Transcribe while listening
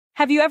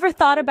Have you ever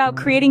thought about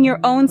creating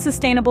your own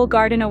sustainable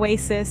garden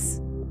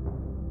oasis?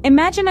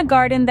 Imagine a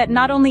garden that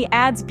not only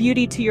adds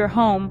beauty to your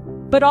home,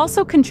 but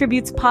also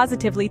contributes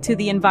positively to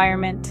the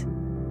environment.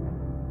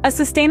 A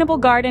sustainable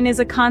garden is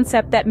a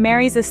concept that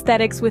marries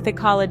aesthetics with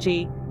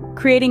ecology,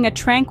 creating a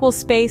tranquil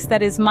space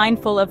that is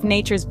mindful of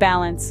nature's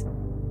balance.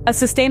 A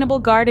sustainable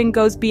garden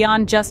goes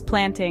beyond just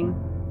planting.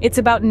 It's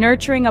about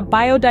nurturing a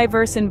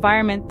biodiverse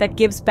environment that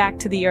gives back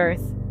to the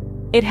earth.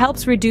 It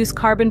helps reduce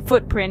carbon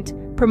footprint,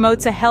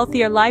 promotes a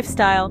healthier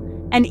lifestyle,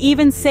 and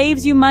even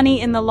saves you money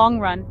in the long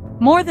run.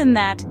 More than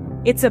that,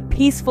 it's a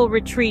peaceful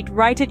retreat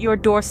right at your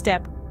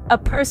doorstep, a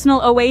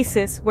personal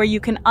oasis where you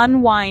can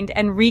unwind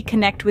and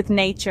reconnect with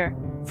nature.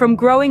 From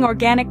growing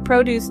organic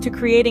produce to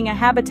creating a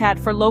habitat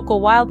for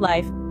local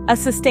wildlife, a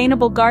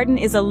sustainable garden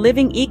is a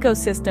living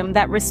ecosystem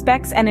that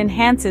respects and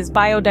enhances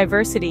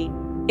biodiversity.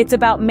 It's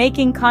about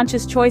making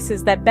conscious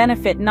choices that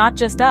benefit not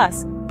just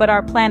us, but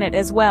our planet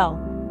as well.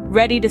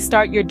 Ready to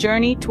start your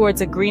journey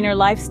towards a greener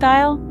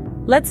lifestyle?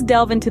 Let's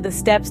delve into the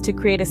steps to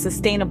create a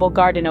sustainable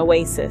garden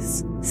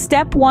oasis.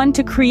 Step 1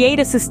 to create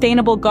a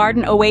sustainable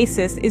garden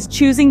oasis is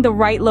choosing the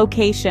right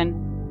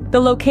location. The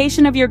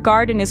location of your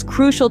garden is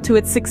crucial to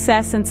its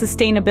success and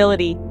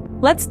sustainability.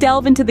 Let's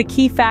delve into the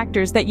key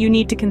factors that you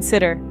need to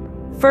consider.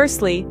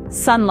 Firstly,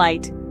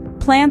 sunlight.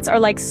 Plants are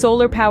like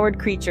solar-powered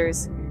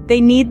creatures.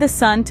 They need the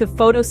sun to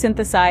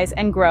photosynthesize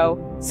and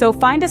grow, so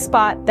find a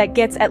spot that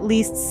gets at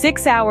least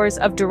 6 hours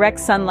of direct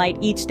sunlight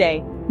each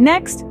day.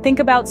 Next, think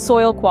about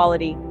soil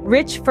quality.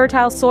 Rich,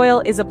 fertile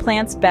soil is a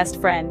plant's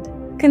best friend.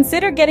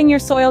 Consider getting your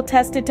soil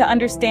tested to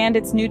understand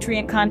its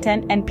nutrient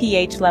content and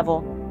pH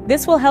level.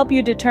 This will help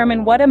you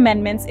determine what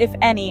amendments, if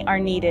any, are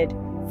needed.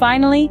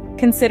 Finally,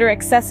 consider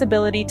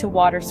accessibility to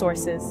water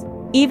sources.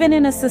 Even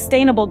in a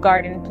sustainable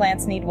garden,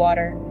 plants need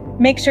water.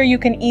 Make sure you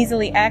can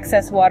easily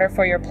access water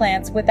for your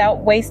plants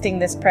without wasting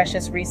this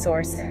precious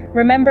resource.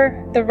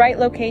 Remember, the right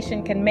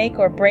location can make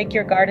or break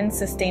your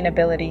garden's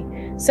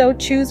sustainability. So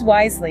choose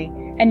wisely,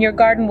 and your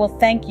garden will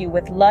thank you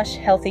with lush,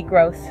 healthy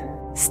growth.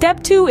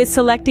 Step 2 is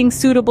selecting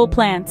suitable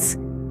plants.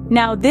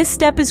 Now, this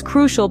step is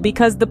crucial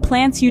because the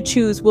plants you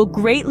choose will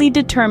greatly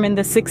determine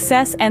the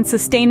success and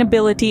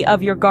sustainability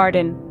of your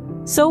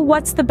garden. So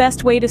what's the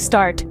best way to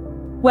start?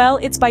 Well,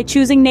 it's by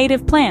choosing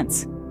native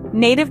plants.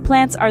 Native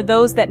plants are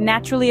those that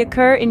naturally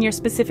occur in your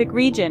specific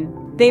region.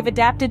 They've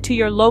adapted to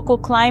your local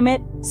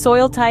climate,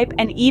 soil type,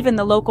 and even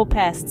the local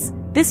pests.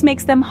 This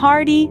makes them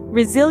hardy,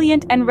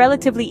 resilient, and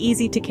relatively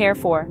easy to care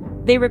for.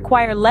 They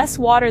require less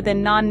water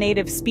than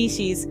non-native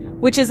species,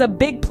 which is a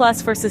big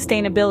plus for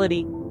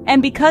sustainability.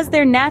 And because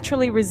they're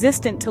naturally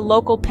resistant to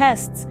local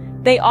pests,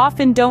 they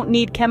often don't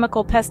need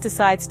chemical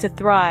pesticides to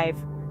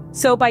thrive.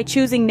 So by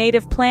choosing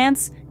native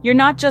plants, you're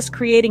not just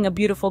creating a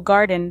beautiful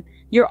garden,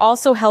 you're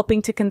also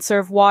helping to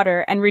conserve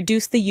water and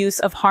reduce the use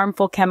of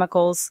harmful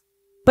chemicals.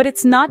 But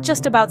it's not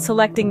just about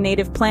selecting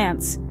native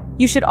plants.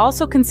 You should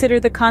also consider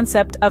the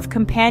concept of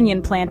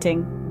companion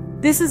planting.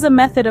 This is a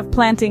method of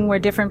planting where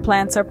different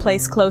plants are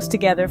placed close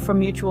together for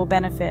mutual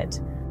benefit.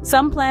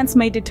 Some plants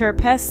may deter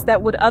pests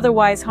that would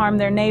otherwise harm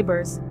their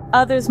neighbors.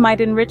 Others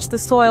might enrich the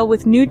soil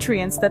with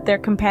nutrients that their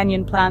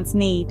companion plants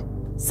need.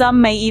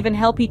 Some may even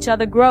help each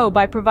other grow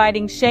by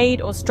providing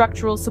shade or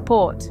structural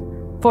support.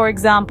 For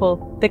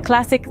example, the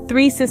classic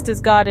Three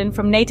Sisters garden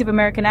from Native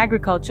American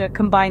agriculture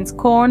combines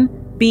corn,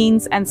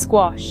 beans, and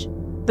squash.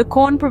 The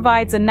corn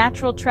provides a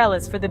natural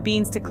trellis for the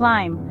beans to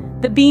climb.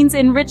 The beans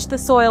enrich the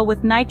soil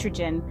with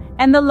nitrogen,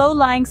 and the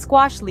low-lying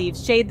squash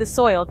leaves shade the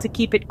soil to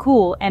keep it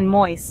cool and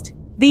moist.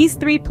 These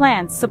three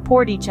plants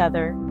support each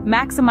other,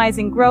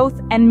 maximizing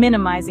growth and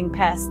minimizing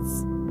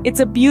pests.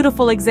 It's a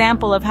beautiful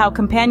example of how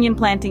companion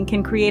planting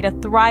can create a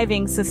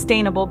thriving,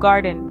 sustainable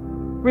garden.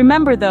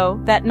 Remember,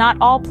 though, that not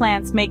all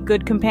plants make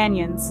good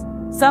companions.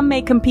 Some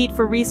may compete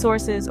for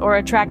resources or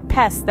attract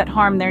pests that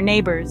harm their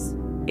neighbors.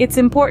 It's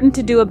important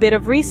to do a bit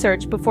of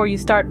research before you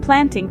start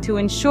planting to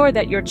ensure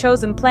that your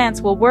chosen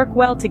plants will work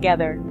well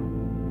together.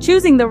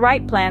 Choosing the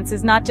right plants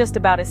is not just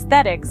about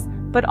aesthetics,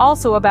 but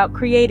also about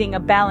creating a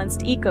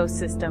balanced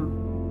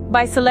ecosystem.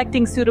 By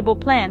selecting suitable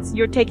plants,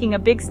 you're taking a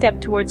big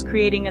step towards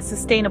creating a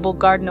sustainable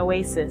garden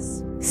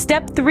oasis.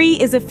 Step 3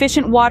 is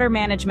efficient water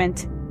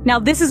management. Now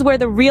this is where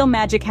the real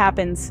magic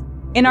happens.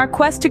 In our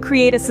quest to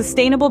create a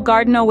sustainable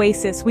garden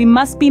oasis, we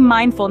must be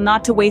mindful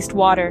not to waste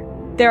water.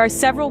 There are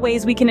several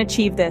ways we can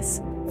achieve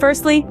this.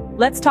 Firstly,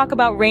 let's talk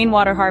about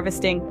rainwater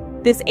harvesting.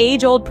 This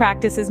age-old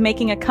practice is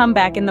making a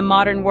comeback in the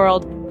modern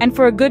world, and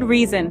for a good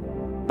reason.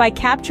 By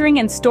capturing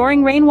and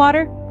storing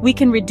rainwater, we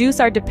can reduce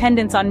our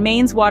dependence on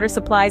mains water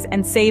supplies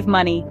and save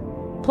money.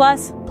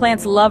 Plus,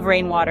 plants love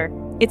rainwater.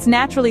 It's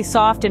naturally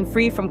soft and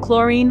free from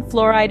chlorine,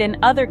 fluoride, and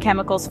other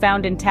chemicals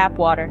found in tap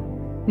water.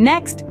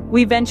 Next,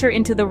 we venture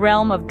into the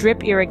realm of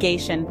drip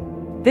irrigation.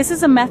 This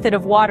is a method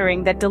of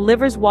watering that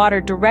delivers water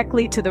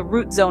directly to the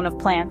root zone of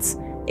plants.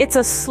 It's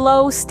a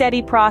slow,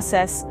 steady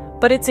process,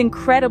 but it's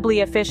incredibly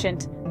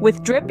efficient.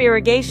 With drip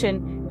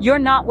irrigation, you're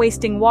not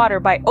wasting water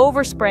by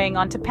overspraying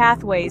onto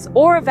pathways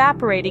or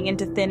evaporating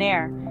into thin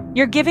air.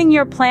 You're giving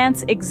your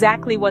plants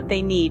exactly what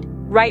they need,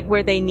 right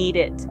where they need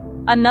it.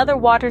 Another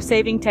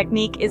water-saving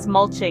technique is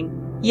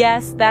mulching.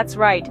 Yes, that's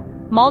right.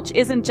 Mulch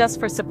isn't just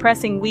for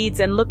suppressing weeds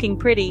and looking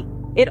pretty.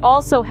 It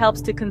also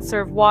helps to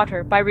conserve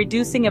water by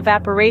reducing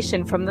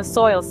evaporation from the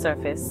soil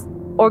surface.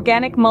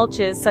 Organic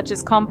mulches such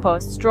as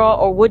compost, straw,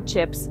 or wood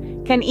chips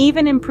can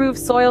even improve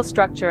soil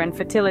structure and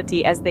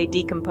fertility as they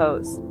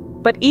decompose.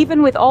 But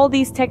even with all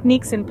these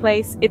techniques in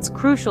place, it's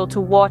crucial to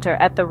water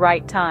at the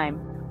right time.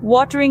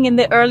 Watering in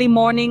the early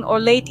morning or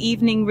late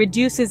evening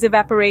reduces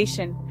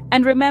evaporation.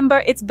 And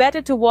remember, it's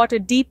better to water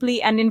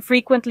deeply and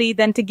infrequently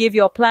than to give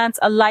your plants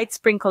a light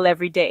sprinkle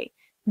every day.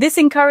 This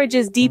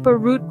encourages deeper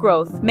root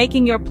growth,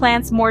 making your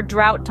plants more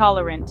drought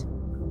tolerant.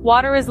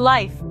 Water is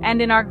life,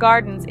 and in our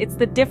gardens, it's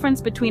the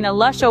difference between a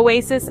lush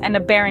oasis and a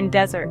barren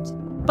desert.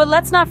 But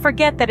let's not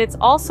forget that it's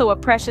also a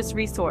precious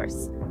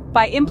resource.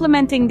 By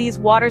implementing these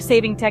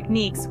water-saving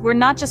techniques, we're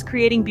not just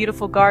creating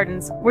beautiful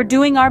gardens, we're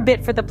doing our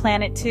bit for the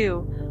planet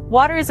too.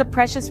 Water is a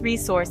precious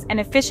resource, and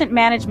efficient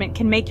management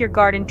can make your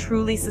garden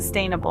truly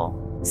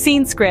sustainable.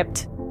 Scene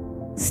script.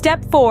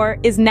 Step 4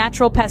 is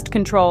natural pest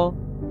control.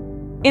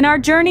 In our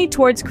journey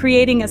towards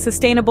creating a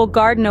sustainable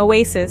garden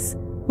oasis,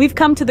 we've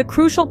come to the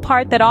crucial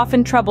part that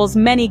often troubles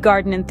many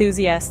garden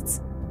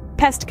enthusiasts: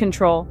 pest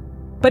control.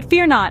 But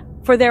fear not,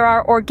 for there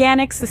are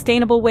organic,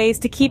 sustainable ways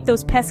to keep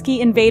those pesky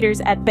invaders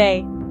at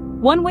bay.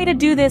 One way to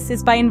do this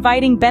is by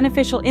inviting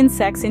beneficial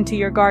insects into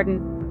your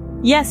garden.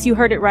 Yes, you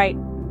heard it right.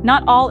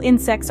 Not all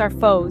insects are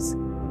foes.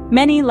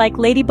 Many, like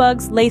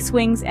ladybugs,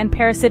 lacewings, and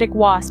parasitic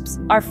wasps,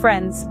 are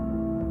friends.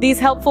 These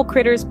helpful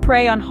critters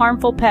prey on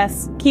harmful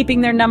pests,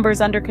 keeping their numbers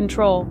under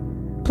control.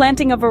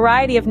 Planting a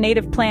variety of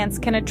native plants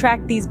can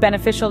attract these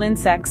beneficial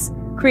insects,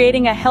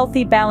 creating a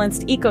healthy,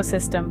 balanced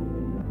ecosystem.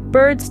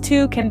 Birds,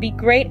 too, can be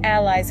great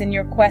allies in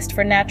your quest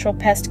for natural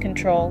pest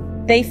control.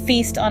 They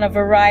feast on a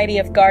variety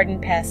of garden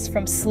pests,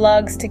 from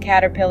slugs to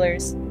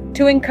caterpillars.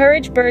 To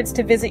encourage birds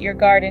to visit your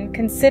garden,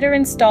 consider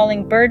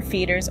installing bird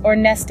feeders or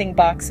nesting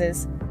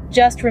boxes.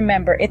 Just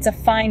remember, it's a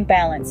fine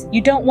balance.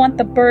 You don't want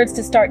the birds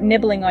to start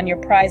nibbling on your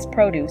prized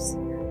produce.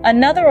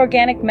 Another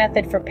organic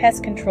method for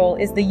pest control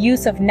is the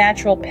use of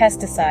natural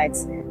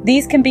pesticides.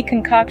 These can be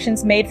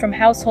concoctions made from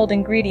household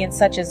ingredients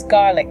such as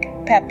garlic,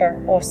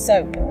 pepper, or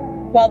soap.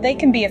 While they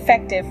can be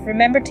effective,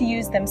 remember to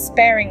use them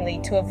sparingly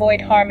to avoid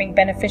harming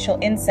beneficial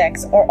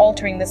insects or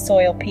altering the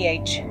soil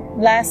pH.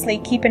 Lastly,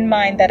 keep in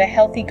mind that a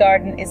healthy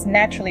garden is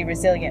naturally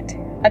resilient.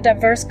 A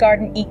diverse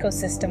garden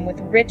ecosystem with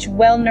rich,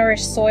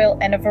 well-nourished soil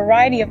and a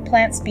variety of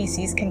plant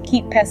species can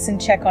keep pests in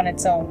check on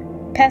its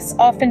own. Pests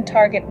often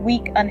target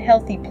weak,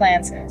 unhealthy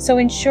plants, so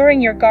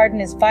ensuring your garden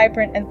is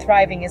vibrant and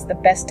thriving is the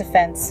best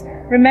defense.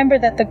 Remember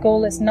that the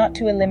goal is not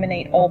to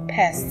eliminate all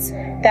pests.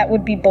 That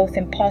would be both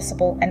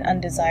impossible and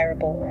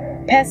undesirable.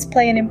 Pests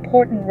play an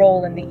important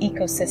role in the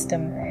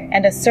ecosystem,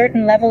 and a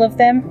certain level of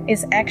them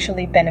is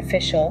actually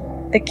beneficial.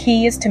 The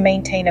key is to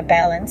maintain a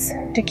balance,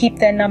 to keep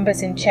their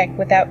numbers in check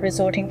without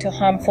resorting to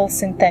harmful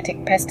synthetic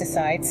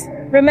pesticides.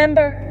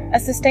 Remember, a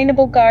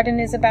sustainable garden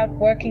is about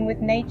working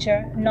with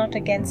nature, not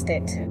against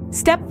it.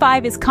 Step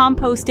 5 is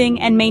composting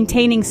and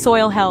maintaining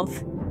soil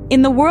health.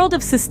 In the world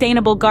of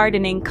sustainable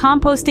gardening,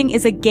 composting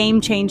is a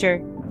game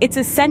changer. It's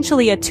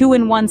essentially a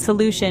two-in-one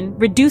solution,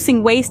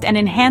 reducing waste and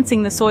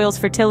enhancing the soil's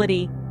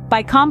fertility.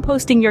 By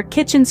composting your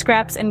kitchen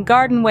scraps and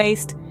garden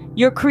waste,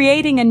 you're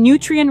creating a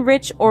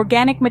nutrient-rich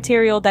organic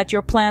material that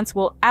your plants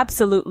will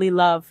absolutely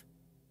love.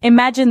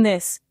 Imagine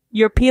this: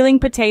 you're peeling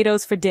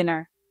potatoes for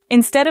dinner.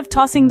 Instead of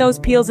tossing those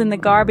peels in the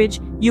garbage,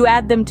 you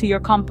add them to your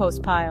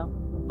compost pile.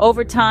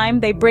 Over time,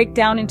 they break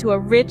down into a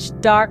rich,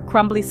 dark,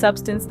 crumbly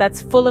substance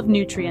that's full of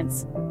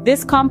nutrients.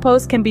 This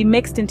compost can be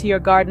mixed into your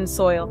garden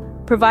soil,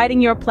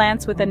 providing your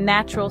plants with a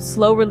natural,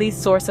 slow-release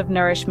source of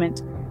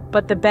nourishment.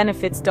 But the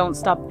benefits don't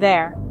stop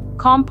there.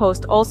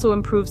 Compost also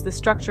improves the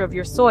structure of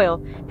your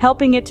soil,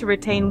 helping it to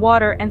retain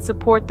water and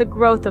support the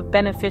growth of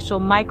beneficial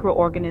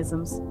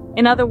microorganisms.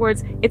 In other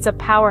words, it's a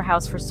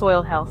powerhouse for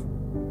soil health.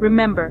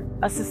 Remember,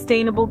 a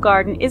sustainable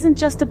garden isn't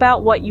just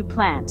about what you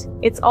plant,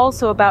 it's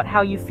also about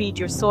how you feed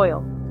your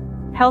soil.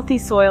 Healthy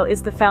soil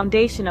is the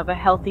foundation of a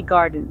healthy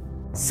garden.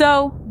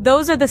 So,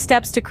 those are the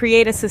steps to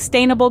create a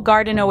sustainable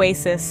garden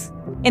oasis.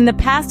 In the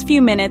past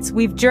few minutes,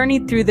 we've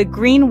journeyed through the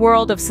green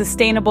world of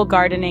sustainable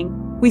gardening.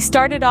 We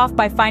started off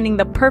by finding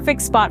the perfect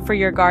spot for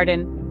your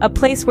garden, a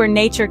place where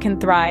nature can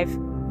thrive.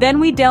 Then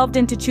we delved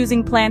into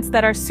choosing plants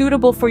that are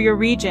suitable for your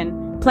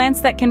region,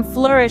 plants that can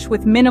flourish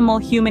with minimal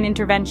human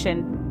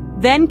intervention.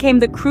 Then came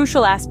the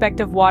crucial aspect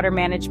of water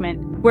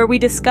management, where we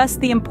discussed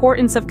the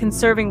importance of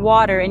conserving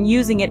water and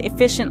using it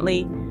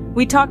efficiently.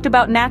 We talked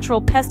about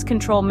natural pest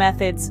control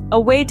methods, a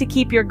way to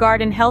keep your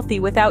garden healthy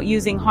without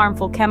using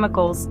harmful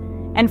chemicals.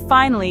 And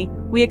finally,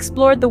 we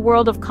explored the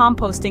world of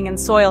composting and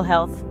soil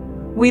health.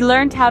 We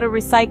learned how to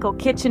recycle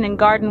kitchen and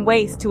garden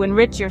waste to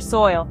enrich your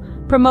soil,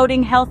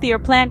 promoting healthier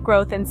plant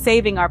growth and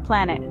saving our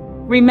planet.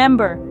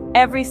 Remember,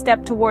 every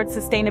step towards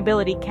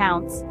sustainability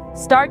counts.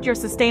 Start your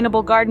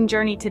sustainable garden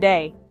journey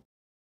today.